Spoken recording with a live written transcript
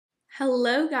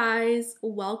Hello, guys.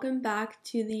 Welcome back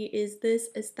to the Is This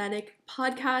Aesthetic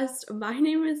podcast. My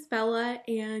name is Bella,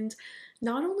 and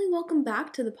not only welcome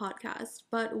back to the podcast,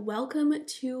 but welcome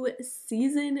to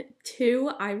season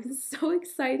 2. I'm so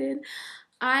excited.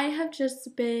 I have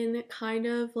just been kind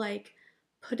of like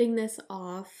putting this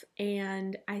off,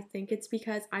 and I think it's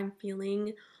because I'm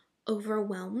feeling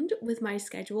overwhelmed with my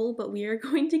schedule, but we are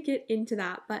going to get into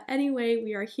that. But anyway,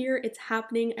 we are here. It's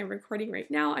happening. I'm recording right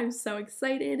now. I'm so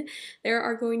excited. There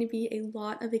are going to be a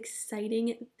lot of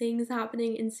exciting things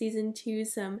happening in season 2,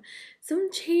 some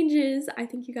changes I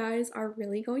think you guys are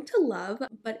really going to love.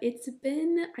 But it's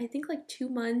been, I think, like 2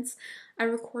 months. I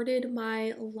recorded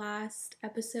my last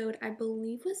episode, I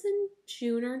believe was in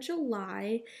June or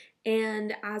July,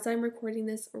 and as I'm recording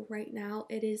this right now,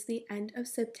 it is the end of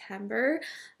September.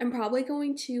 I'm probably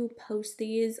going to post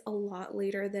these a lot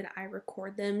later than I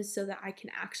record them so that I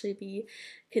can actually be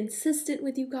consistent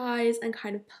with you guys and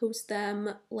kind of post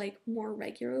them like more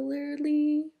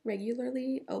regularly.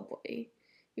 Oh boy.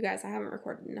 You guys, I haven't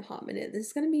recorded in a hot minute. This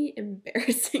is going to be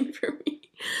embarrassing for me.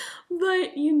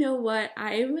 But you know what?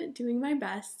 I'm doing my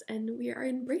best, and we are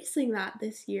embracing that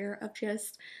this year of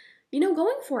just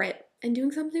going for it and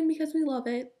doing something because we love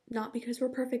it, not because we're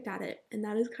perfect at it. And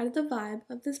that is kind of the vibe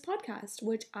of this podcast,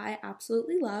 which I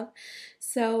absolutely love.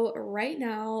 So, right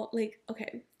now,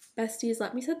 okay, besties,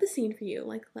 let me set the scene for you.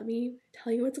 Let me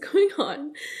tell you what's going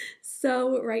on.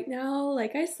 So, right now,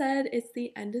 like I said, it's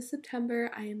the end of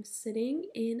September. I am sitting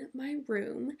in my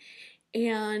room.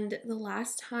 And the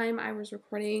last time I was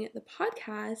recording the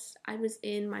podcast, I was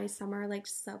in my summer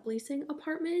subleasing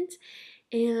apartment.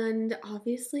 And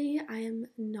obviously, I am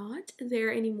not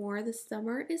there anymore. The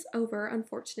summer is over,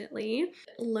 unfortunately.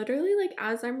 Literally,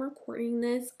 as I'm recording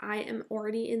this, I am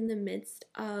already in the midst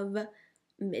of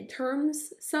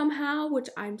midterms somehow, which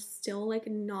I'm still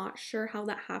not sure how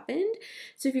that happened.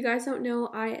 So if you guys don't know,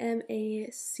 I am a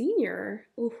senior.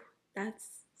 Ooh, that's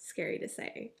scary to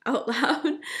say out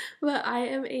loud, but I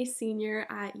am a senior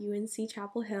at UNC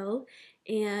Chapel Hill,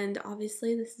 and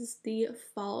obviously this is the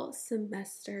fall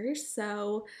semester,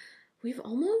 so we've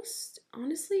almost,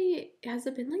 honestly, has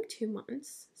it been 2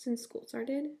 months since school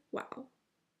started? Wow,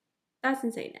 that's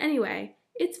insane. Anyway,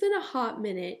 it's been a hot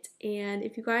minute, and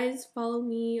if you guys follow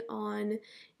me on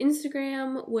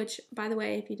Instagram, which, by the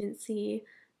way, if you didn't see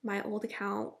my old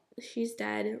account, she's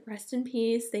dead. Rest in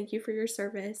peace. Thank you for your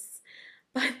service.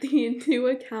 But the new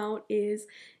account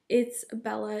it's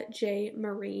Bella J.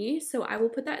 Marie. So I will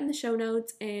put that in the show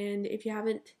notes, and if you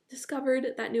haven't discovered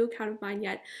that new account of mine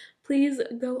yet, please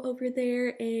go over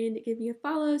there and give me a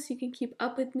follow so you can keep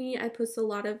up with me. I post a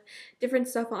lot of different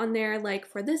stuff on there. Like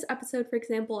for this episode, for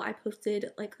example, I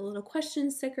posted a little question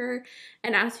sticker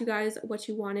and asked you guys what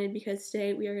you wanted, because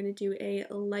today we are going to do a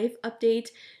life update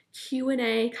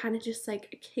Q&A, kind of just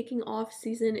kicking off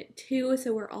season 2,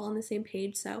 so we're all on the same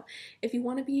page. So if you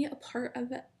want to be a part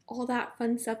of all that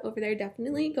fun stuff over there,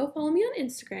 definitely go follow me on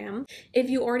Instagram. If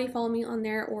you already follow me on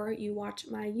there or you watch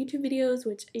my YouTube videos,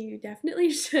 which you definitely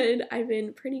should, I've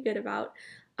been pretty good about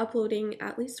uploading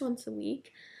at least once a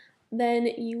week, then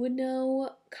you would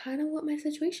know kind of what my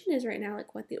situation is right now,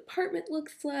 what the apartment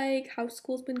looks like, how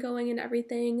school's been going and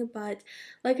everything. But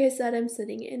like I said, I'm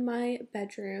sitting in my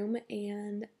bedroom,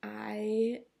 and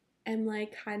I am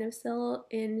kind of still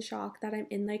in shock that I'm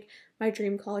in my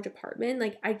dream college apartment.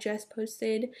 I just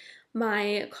posted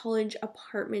my college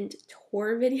apartment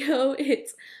tour video.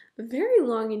 It's very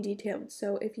long and detailed,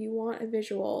 so if you want a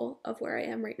visual of where I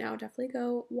am right now, definitely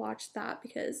go watch that,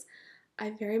 because I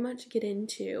very much get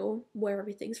into where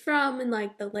everything's from and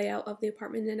the layout of the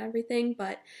apartment and everything,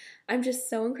 but I'm just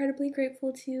so incredibly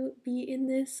grateful to be in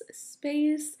this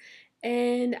space.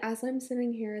 And as I'm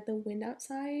sitting here, the wind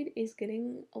outside is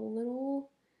getting a little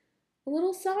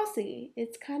saucy.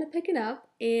 It's kind of picking up,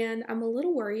 and I'm a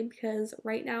little worried because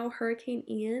right now Hurricane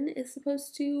Ian is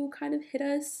supposed to kind of hit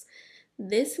us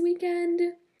this weekend.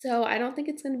 So I don't think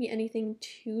it's going to be anything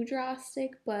too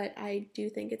drastic, but I do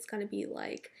think it's going to be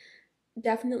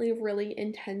definitely really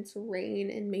intense rain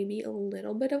and maybe a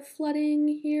little bit of flooding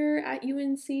here at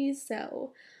UNC,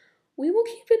 so we will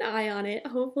keep an eye on it.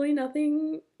 Hopefully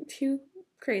nothing too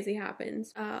crazy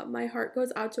happens. My heart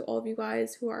goes out to all of you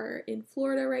guys who are in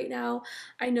Florida right now.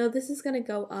 I know this is going to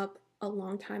go up a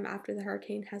long time after the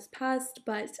hurricane has passed,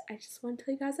 but I just want to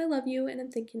tell you guys I love you and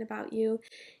I'm thinking about you.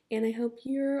 and I hope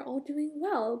you're all doing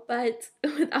well. But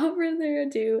without further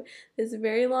ado, this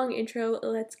very long intro,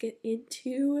 let's get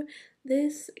into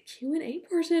this Q&A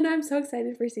portion. I'm so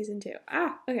excited for season 2.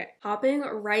 Okay. Hopping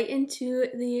right into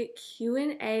the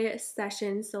Q&A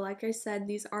session. So like I said,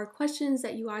 these are questions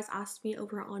that you guys asked me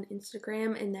over on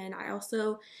Instagram, and then I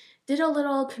also did a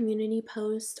little community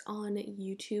post on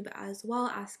YouTube as well,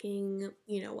 asking,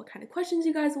 what kind of questions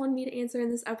you guys wanted me to answer in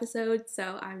this episode.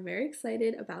 So I'm very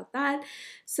excited about that.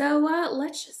 So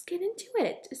let's just get into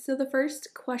it. So the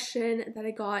first question that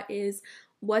I got is,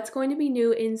 what's going to be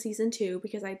new in season 2?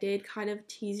 Because I did kind of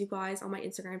tease you guys on my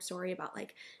Instagram story about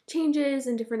like changes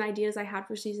and different ideas I had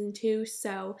for season 2.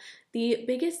 So the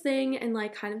biggest thing and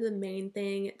like kind of the main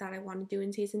thing that I want to do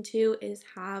in season 2 is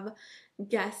have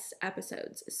guest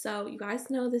episodes. So you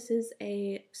guys know this is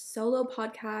a solo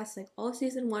podcast. Like all of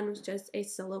season 1 was just a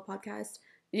solo podcast.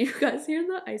 Did you guys hear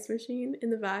the ice machine in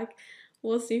the back?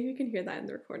 We'll see if you can hear that in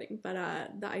the recording. But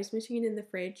the ice machine in the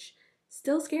fridge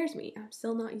still scares me. I'm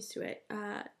still not used to it,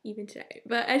 even today.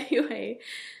 But anyway,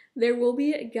 there will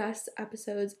be guest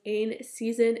episodes in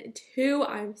season 2.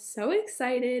 I'm so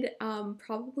excited.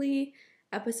 Probably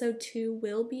episode 2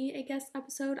 will be a guest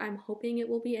episode. I'm hoping it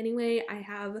will be anyway. I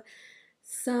have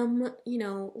some,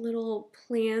 little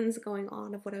plans going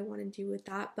on of what I want to do with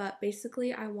that. But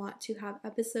basically, I want to have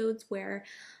episodes where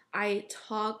I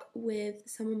talk with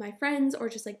some of my friends or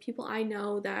just like people I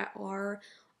know that are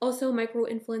also micro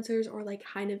influencers or like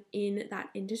kind of in that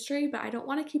industry, but I don't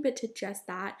want to keep it to just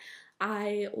that.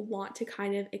 I want to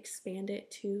kind of expand it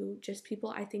to just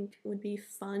people I think would be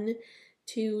fun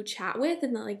to chat with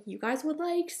and that like you guys would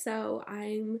like. So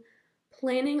I'm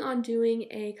planning on doing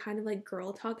a kind of like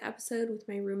girl talk episode with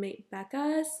my roommate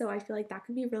Becca. So I feel like that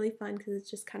could be really fun because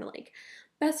it's just kind of like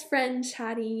best friend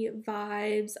chatty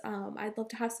vibes. I'd love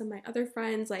to have some of my other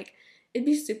friends. Like it'd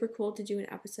be super cool to do an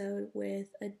episode with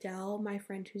Adele, my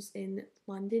friend who's in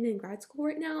London in grad school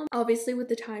right now. Obviously with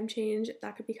the time change,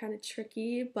 that could be kind of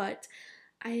tricky, but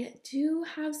I do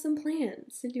have some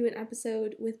plans to do an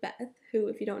episode with Beth, who,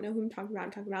 if you don't know who I'm talking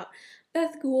about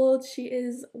Beth Gould. She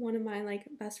is one of my like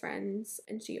best friends,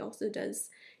 and she also does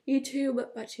YouTube,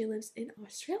 but she lives in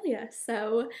Australia.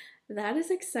 So that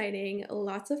is exciting.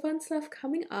 Lots of fun stuff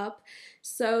coming up.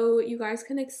 So you guys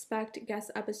can expect guest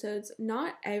episodes.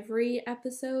 Not every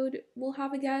episode will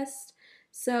have a guest.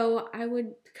 So I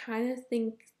would kind of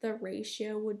think the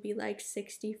ratio would be like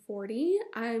 60-40.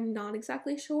 I'm not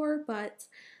exactly sure, but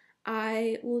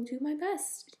I will do my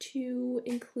best to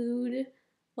include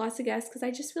lots of guests because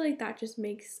I just feel like that just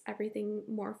makes everything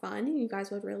more fun and you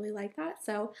guys would really like that.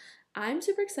 So I'm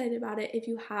super excited about it. If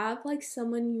you have like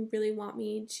someone you really want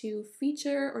me to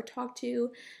feature or talk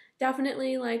to,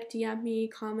 definitely like DM me,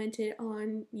 comment it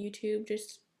on YouTube,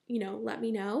 just let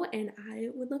me know and I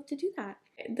would love to do that.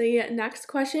 The next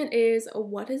question is,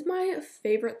 what is my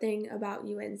favorite thing about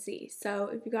UNC? So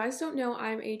if you guys don't know,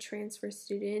 I'm a transfer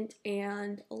student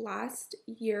and last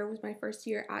year was my first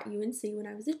year at UNC when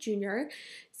I was a junior.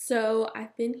 So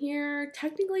I've been here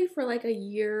technically for like a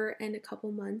year and a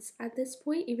couple months at this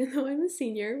point, even though I'm a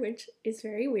senior, which is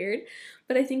very weird.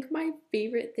 But I think my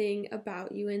favorite thing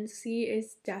about UNC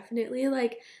is definitely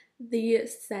like the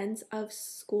sense of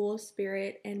school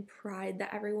spirit and pride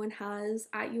that everyone has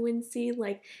at UNC.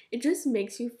 Like, it just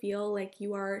makes you feel like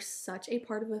you are such a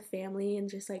part of a family and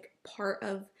just like part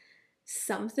of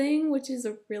something, which is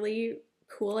a really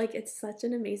cool. Like, it's such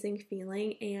an amazing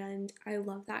feeling, and I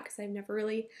love that because I've never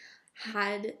really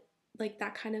had like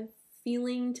that kind of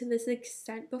feeling to this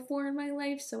extent before in my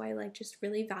life. So I like just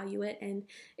really value it, and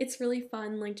it's really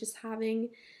fun, like just having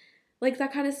like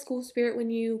that kind of school spirit when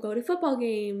you go to football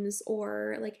games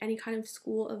or like any kind of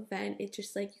school event. It's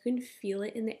just like you can feel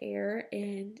it in the air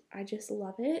and I just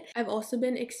love it. I've also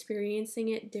been experiencing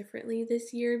it differently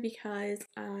this year because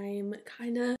I'm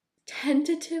kind of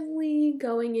tentatively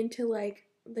going into like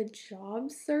the job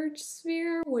search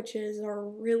sphere, which is a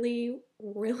really,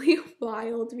 really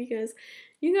wild because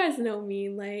you guys know me,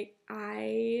 like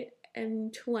I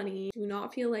am 20, do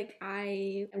not feel like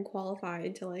I am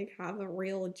qualified to like have a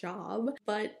real job,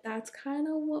 but that's kind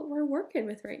of what we're working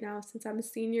with right now. Since I'm a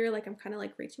senior, like I'm kind of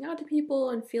like reaching out to people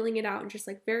and feeling it out and just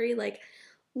like very like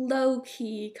low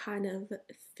key kind of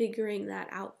figuring that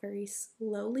out very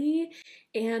slowly.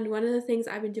 And one of the things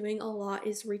I've been doing a lot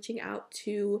is reaching out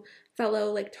to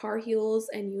fellow like Tar Heels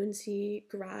and UNC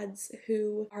grads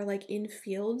who are like in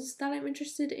fields that I'm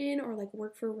interested in or like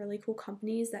work for really cool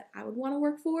companies that I would want to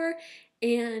work for.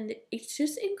 And it's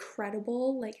just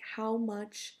incredible like how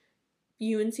much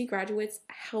UNC graduates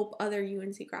help other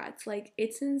UNC grads. Like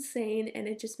it's insane and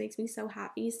it just makes me so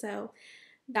happy. So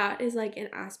that is like an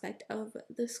aspect of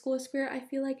the school spirit. I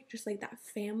feel like just like that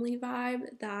family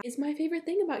vibe, that is my favorite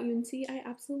thing about UNC. I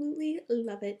absolutely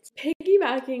love it.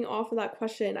 Piggybacking off of that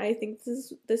question, I think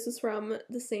this is from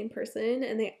the same person,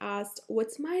 and they asked,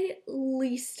 what's my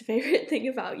least favorite thing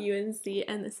about UNC?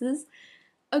 And this is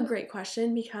a great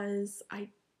question because I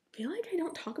feel like I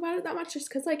don't talk about it that much, just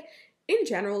because like in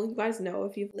general, you guys know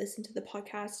if you've listened to the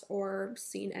podcast or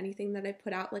seen anything that I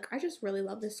put out, like I just really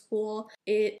love this school.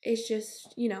 It is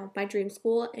just, you know, my dream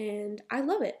school and I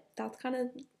love it. That's kind of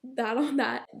that on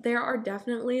that. There are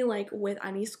definitely, like with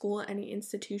any school, any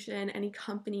institution, any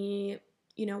company,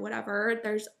 you know, whatever,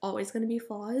 there's always going to be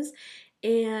flaws.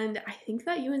 And I think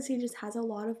that UNC just has a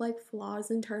lot of like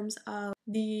flaws in terms of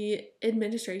the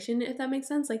administration, if that makes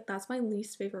sense. Like that's my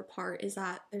least favorite part, is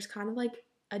that there's kind of like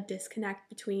a disconnect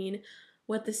between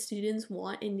what the students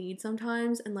want and need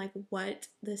sometimes and like what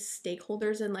the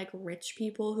stakeholders and like rich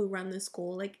people who run the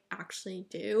school like actually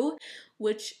do,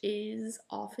 which is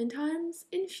oftentimes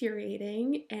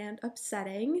infuriating and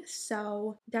upsetting.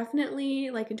 So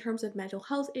definitely, like in terms of mental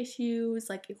health issues,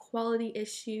 like equality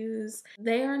issues,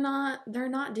 they're not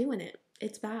doing it.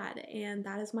 It's bad, and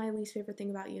that is my least favorite thing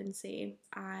about UNC.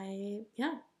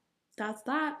 Yeah, that's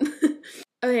that.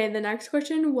 Okay, the next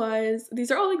question was,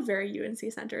 these are all like very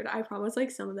UNC centered. I promise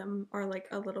like some of them are like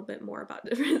a little bit more about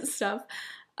different stuff.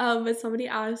 But somebody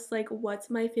asked like, what's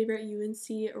my favorite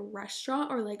UNC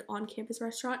restaurant or like on campus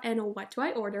restaurant and what do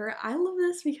I order? I love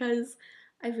this because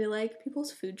I feel like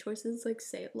people's food choices like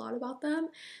say a lot about them.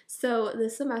 So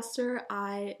this semester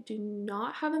I do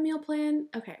not have a meal plan.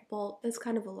 Okay, well, that's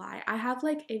kind of a lie. I have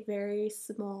like a very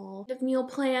small meal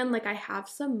plan. Like I have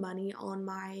some money on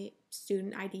my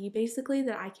student ID basically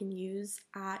that I can use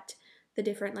at the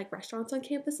different like restaurants on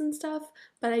campus and stuff,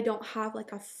 but I don't have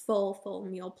like a full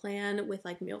meal plan with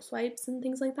like meal swipes and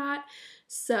things like that.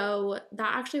 So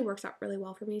that actually works out really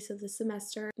well for me. So this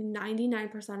semester,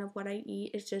 99% of what I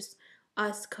eat is just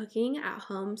us cooking at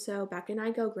home. So Becca and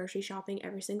I go grocery shopping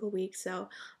every single week. So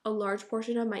a large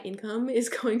portion of my income is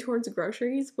going towards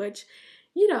groceries, which,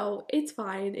 you know, it's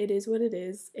fine. It is what it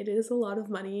is. It is a lot of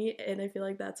money. And I feel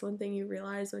like that's one thing you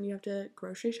realize when you have to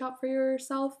grocery shop for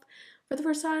yourself for the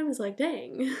first time, is like,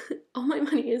 dang, all my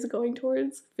money is going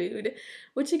towards food,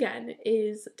 which again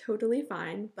is totally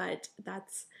fine, but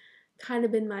that's kind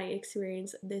of been my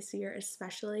experience this year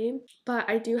especially. But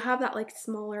I do have that like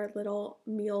smaller little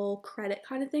meal credit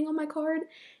kind of thing on my card,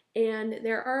 and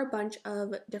there are a bunch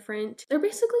of different, they're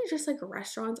basically just like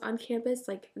restaurants on campus.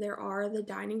 Like there are the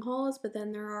dining halls, but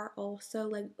then there are also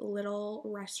like little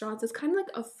restaurants. It's kind of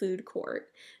like a food court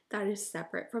that is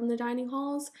separate from the dining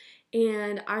halls,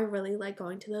 and I really like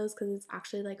going to those because it's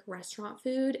actually like restaurant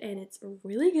food and it's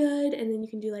really good, and then you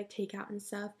can do like takeout and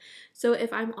stuff. So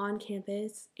if I'm on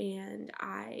campus and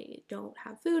I don't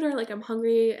have food, or like I'm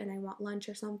hungry and I want lunch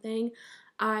or something,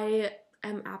 I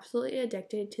am absolutely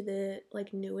addicted to the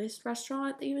like newest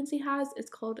restaurant that UNC has. It's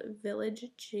called Village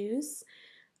Juice.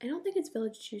 I don't think it's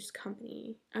Village Juice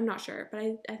Company. I'm not sure, but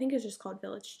I think it's just called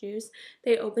Village Juice.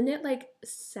 They opened it like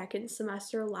second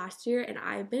semester last year, and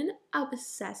I've been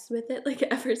obsessed with it like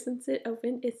ever since it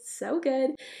opened. It's so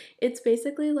good. It's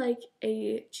basically like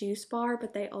a juice bar,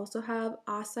 but they also have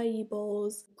acai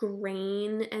bowls,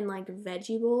 grain, and like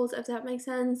veggie bowls, if that makes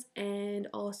sense, and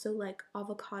also like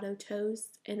avocado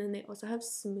toast. And then they also have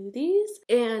smoothies,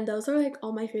 and those are like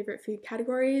all my favorite food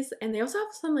categories. And they also have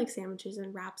some like sandwiches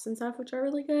and wraps and stuff, which are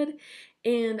really good.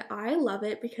 And I love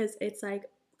it because it's like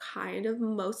kind of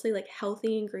mostly like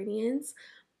healthy ingredients,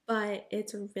 but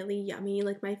it's really yummy.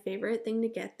 Like my favorite thing to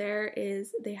get there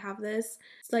is they have this,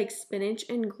 it's like spinach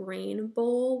and grain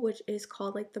bowl, which is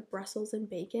called like the Brussels and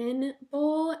bacon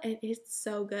bowl, and it's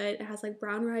so good. It has like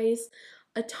brown rice,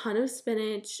 a ton of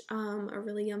spinach, a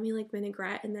really yummy like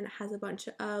vinaigrette, and then it has a bunch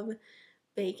of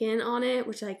bacon on it,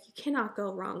 which like you cannot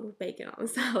go wrong with bacon on a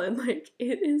salad. Like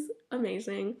it is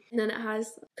amazing. And then it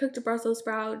has cooked Brussels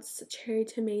sprouts, cherry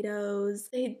tomatoes.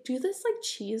 They do this like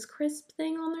cheese crisp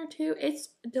thing on there too. It's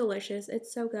delicious.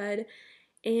 It's so good.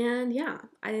 And yeah,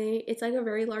 it's like a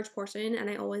very large portion, and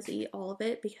I always eat all of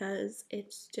it because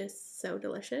it's just so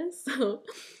delicious. So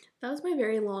that was my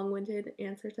very long-winded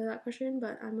answer to that question,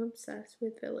 but I'm obsessed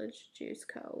with Village Juice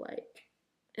Co. Like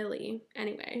illy.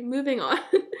 Anyway, moving on.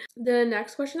 The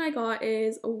next question I got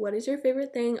is, what is your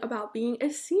favorite thing about being a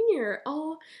senior?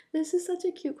 Oh, this is such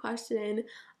a cute question.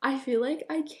 I feel like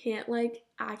I can't like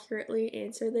accurately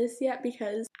answer this yet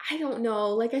because I don't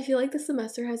know. Like I feel like the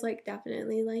semester has like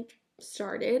definitely like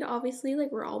started. Obviously,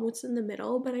 like we're almost in the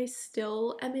middle, but I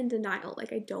still am in denial.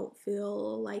 Like I don't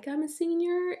feel like I'm a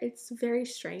senior. It's very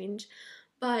strange.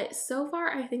 But so far,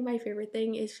 I think my favorite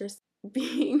thing is just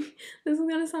being, this is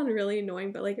gonna sound really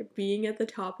annoying, but like being at the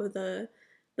top of the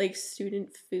like student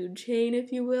food chain,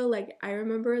 if you will. Like I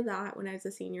remember that when I was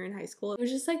a senior in high school, it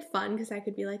was just like fun because I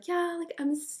could be like, yeah, like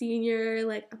I'm a senior,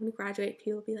 like I'm gonna graduate.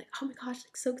 People would be like, oh my gosh,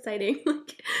 like so exciting.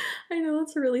 Like I know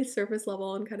that's really surface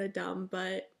level and kind of dumb,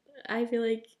 but I feel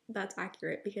like that's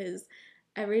accurate because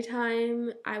every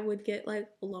time I would get like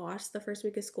lost the first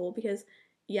week of school, because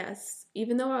yes,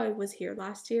 even though I was here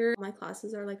last year, my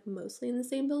classes are like mostly in the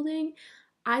same building.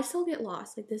 I still get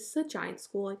lost. Like this is a giant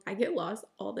school. Like I get lost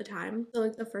all the time. So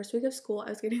like the first week of school, I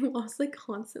was getting lost like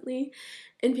constantly,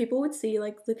 and people would see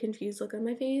like the confused look on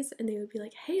my face, and they would be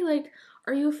like, "Hey, like,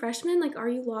 are you a freshman? Like, are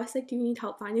you lost? Like, do you need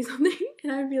help finding something?"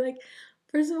 And I'd be like,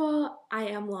 first of all, I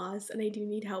am lost and I do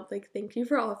need help. Like, thank you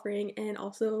for offering. And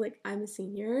also, like, I'm a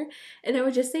senior. And I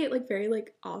would just say it like very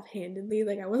like offhandedly.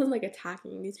 Like, I wasn't like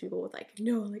attacking these people with like,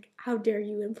 no, like, how dare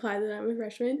you imply that I'm a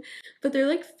freshman? But their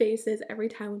like faces every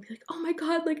time would be like, oh my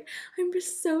God, like, I'm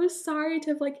just so sorry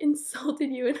to have like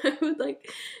insulted you. And I would like,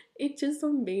 it just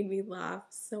made me laugh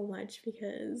so much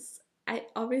because I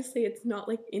obviously it's not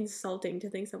like insulting to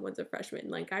think someone's a freshman.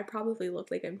 Like I probably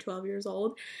look like I'm 12 years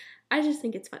old. I just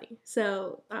think it's funny.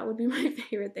 So that would be my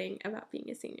favorite thing about being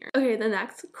a senior. Okay, the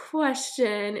next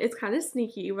question is kind of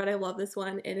sneaky, but I love this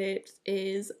one. And it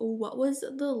is, what was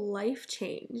the life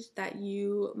change that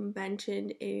you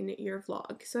mentioned in your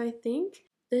vlog? So I think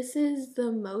this is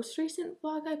the most recent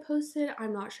vlog I posted.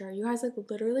 I'm not sure. You guys, like,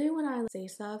 literally when I say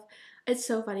stuff, it's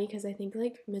so funny because I think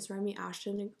like Miss Remy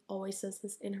Ashton always says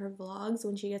this in her vlogs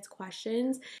when she gets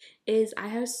questions, is I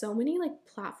have so many like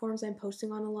platforms I'm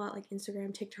posting on a lot, like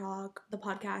Instagram, TikTok, the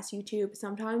podcast, YouTube.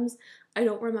 Sometimes I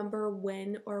don't remember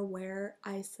when or where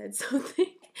I said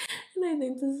something. And I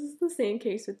think this is the same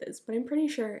case with this, but I'm pretty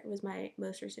sure it was my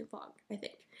most recent vlog, I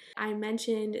think. I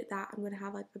mentioned that I'm gonna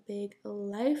have like a big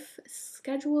life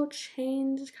schedule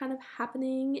change kind of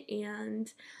happening,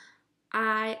 and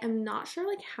I am not sure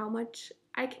like how much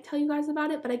I can tell you guys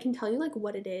about it, but I can tell you like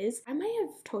what it is. I might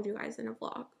have told you guys in a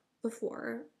vlog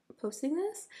before posting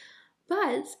this,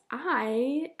 but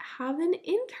I have an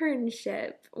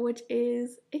internship, which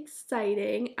is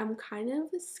exciting. I'm kind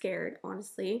of scared,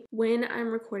 honestly. When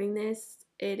I'm recording this,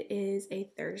 it is a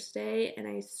Thursday and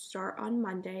I start on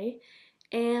Monday.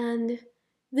 And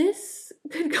this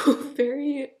could go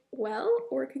very well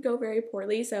or it could go very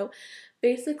poorly. So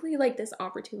basically, like, this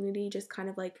opportunity just kind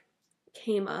of like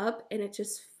came up and it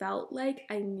just felt like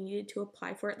I needed to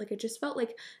apply for it. Like, it just felt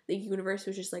like the universe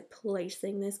was just like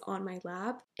placing this on my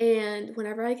lap. And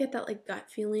whenever I get that like gut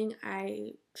feeling,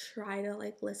 I try to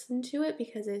like listen to it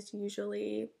because it's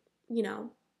usually, you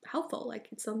know, helpful. Like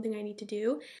it's something I need to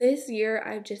do. This year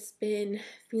I've just been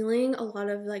feeling a lot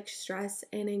of like stress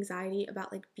and anxiety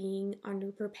about like being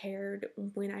underprepared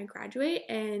when I graduate,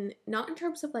 and not in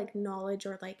terms of like knowledge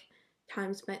or like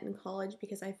time spent in college,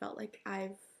 because I felt like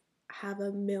I've have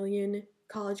a million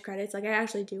college credits. Like I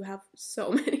actually do have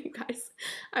so many, guys.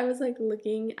 I was like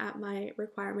looking at my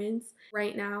requirements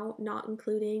right now, not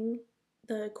including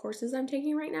the courses I'm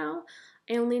taking right now.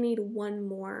 I only need one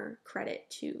more credit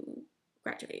to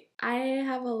graduate. I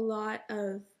have a lot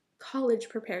of college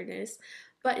preparedness,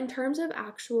 but in terms of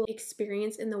actual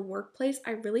experience in the workplace,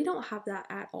 I really don't have that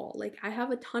at all. Like I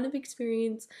have a ton of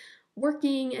experience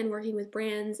working with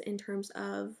brands in terms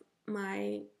of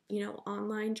my, you know,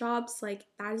 online jobs. Like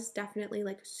that is definitely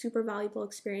like super valuable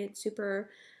experience,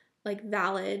 super like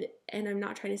valid, and I'm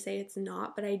not trying to say it's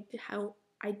not, but I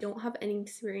don't have any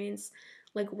experience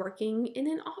like working in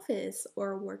an office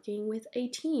or working with a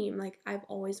team. Like I've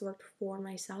always worked for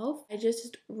myself. I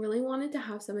just really wanted to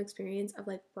have some experience of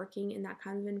like working in that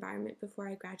kind of environment before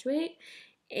I graduate.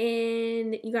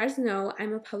 And you guys know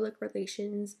I'm a public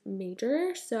relations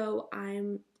major, so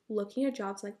I'm looking at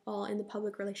jobs like all in the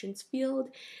public relations field.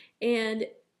 And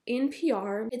in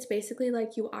PR, it's basically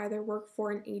like you either work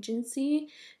for an agency.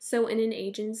 So in an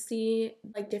agency,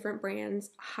 like different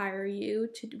brands hire you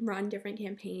to run different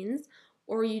campaigns,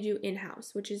 or you do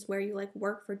in-house, which is where you like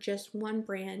work for just one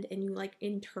brand and you like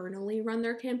internally run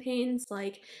their campaigns.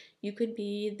 Like you could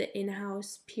be the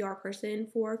in-house PR person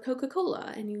for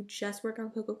Coca-Cola and you just work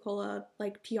on Coca-Cola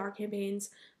like PR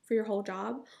campaigns for your whole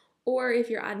job. Or if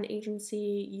you're at an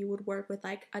agency, you would work with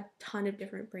like a ton of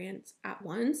different brands at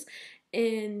once.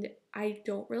 And I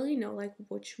don't really know like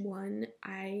which one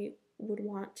I would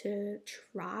want to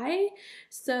try.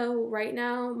 So right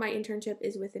now my internship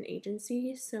is with an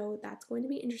agency, so that's going to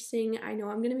be interesting. I know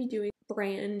I'm going to be doing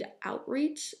brand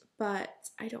outreach, but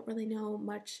I don't really know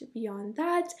much beyond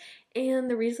that. And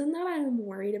the reason that I'm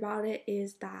worried about it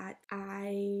is that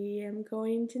I am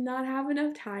going to not have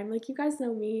enough time. Like, you guys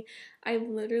know me,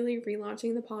 I'm literally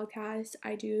relaunching the podcast.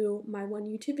 I do my one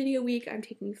YouTube video a week. I'm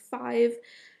taking 5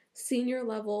 senior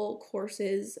level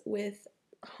courses with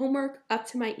homework up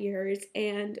to my ears,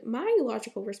 and my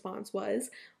logical response was,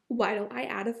 why don't I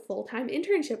add a full-time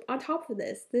internship on top of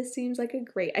this? This seems like a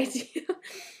great idea.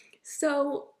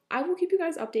 So I will keep you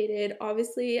guys updated.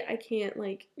 Obviously, I can't,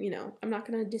 like, I'm not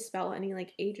gonna dispel any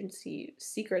like agency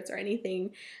secrets or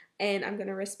anything, and I'm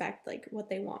gonna respect like what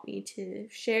they want me to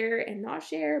share and not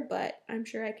share, but I'm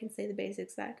sure I can say the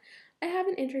basics that I have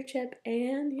an internship,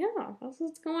 and yeah, that's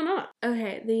what's going on.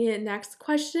 Okay, the next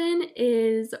question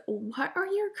is, what are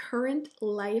your current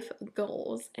life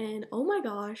goals? And oh my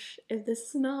gosh, if this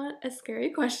is not a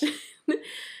scary question.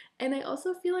 And I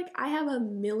also feel like I have a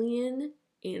million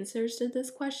answers to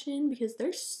this question because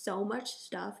there's so much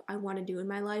stuff I want to do in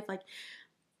my life. Like,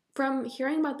 from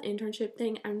hearing about the internship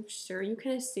thing, I'm sure you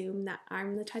can assume that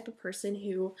I'm the type of person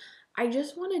who I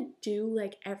just want to do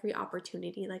like every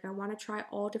opportunity. Like, I want to try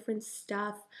all different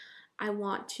stuff. I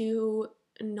want to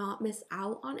not miss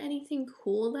out on anything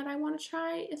cool that I want to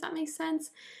try, if that makes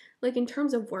sense. Like, in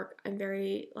terms of work, I'm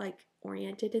very like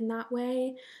oriented in that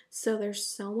way. So there's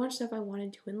so much stuff I want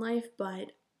to do in life,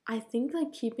 but I think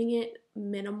like keeping it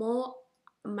minimal,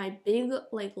 my big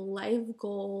like life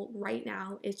goal right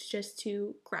now is just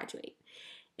to graduate.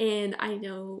 And I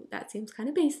know that seems kind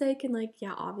of basic and like,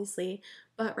 yeah, obviously,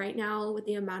 but right now with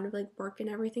the amount of like work and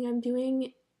everything I'm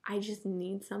doing, I just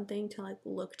need something to like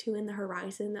look to in the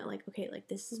horizon that like, okay, like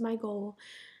this is my goal.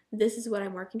 This is what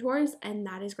I'm working towards, and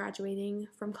that is graduating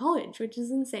from college, which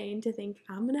is insane to think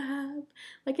I'm gonna have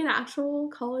like an actual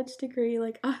college degree.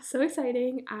 Like, oh, so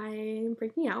exciting. I'm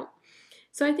freaking out.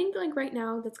 So I think like right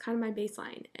now that's kind of my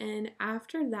baseline. And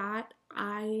after that,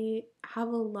 I have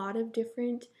a lot of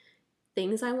different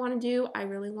things I want to do. I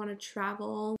really want to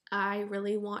travel. I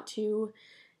really want to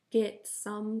get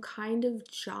some kind of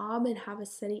job and have a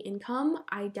steady income.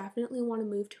 I definitely want to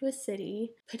move to a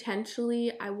city.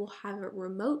 Potentially, I will have a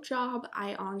remote job.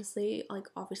 I honestly, like,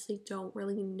 obviously don't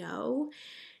really know.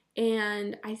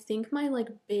 And I think my like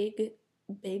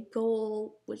big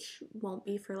goal, which won't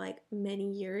be for like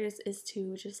many years, is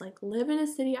to just like live in a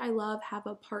city I love, have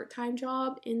a part-time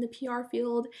job in the PR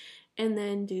field, and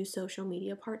then do social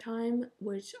media part-time,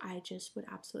 which I just would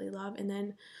absolutely love. And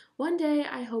then one day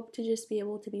I hope to just be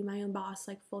able to be my own boss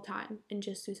like full-time and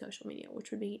just do social media,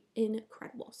 which would be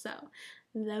incredible. So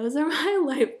those are my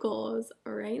life goals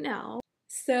right now.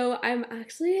 So I'm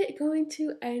actually going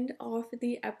to end off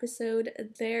the episode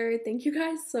there. Thank you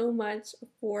guys so much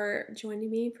for joining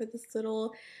me for this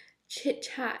little chit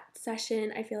chat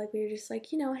session. I feel like we were just like,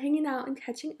 hanging out and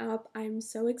catching up. I'm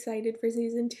so excited for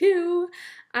season 2.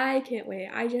 I can't wait.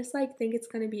 I just like think it's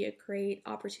going to be a great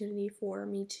opportunity for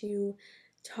me to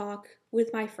talk with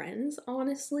my friends,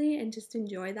 honestly, and just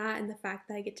enjoy that. And the fact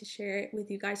that I get to share it with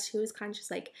you guys too is kind of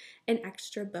just like an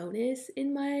extra bonus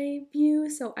in my view.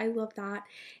 So I love that.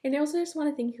 And I also just want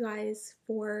to thank you guys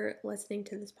for listening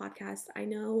to this podcast. I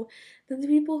know that the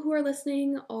people who are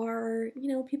listening are,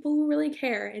 people who really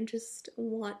care and just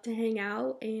want to hang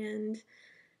out, and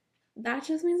that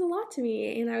just means a lot to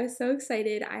me. And I was so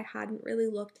excited. I hadn't really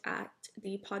looked at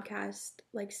the podcast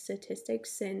like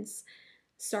statistics since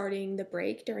starting the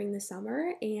break during the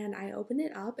summer, and I opened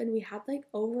it up and we had like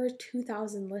over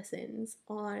 2,000 listens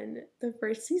on the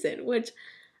first season, which,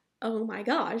 oh my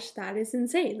gosh, that is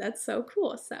insane. That's so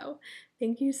cool. So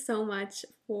thank you so much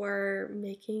for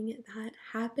making that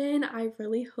happen. I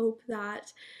really hope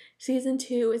that season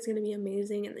 2 is going to be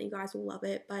amazing and that you guys will love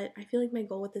it. But I feel like my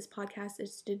goal with this podcast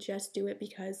is to just do it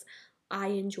because I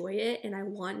enjoy it and I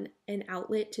want an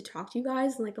outlet to talk to you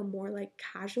guys in like a more like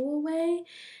casual way.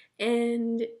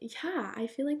 And yeah, I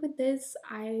feel like with this,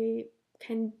 I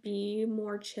can be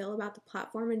more chill about the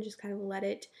platform and just kind of let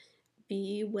it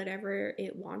be whatever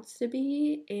it wants to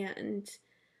be. And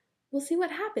we'll see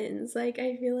what happens. Like,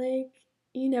 I feel like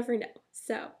you never know.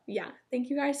 So, yeah,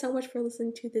 thank you guys so much for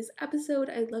listening to this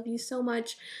episode. I love you so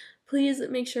much. Please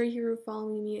make sure you're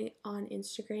following me on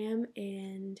Instagram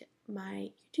and my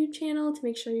YouTube channel to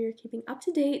make sure you're keeping up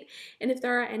to date. And if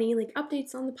there are any like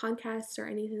updates on the podcast or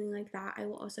anything like that, I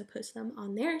will also post them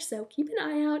on there. So keep an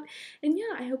eye out. And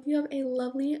yeah, I hope you have a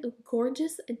lovely,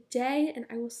 gorgeous day, and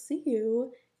I will see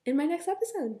you in my next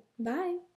episode. Bye.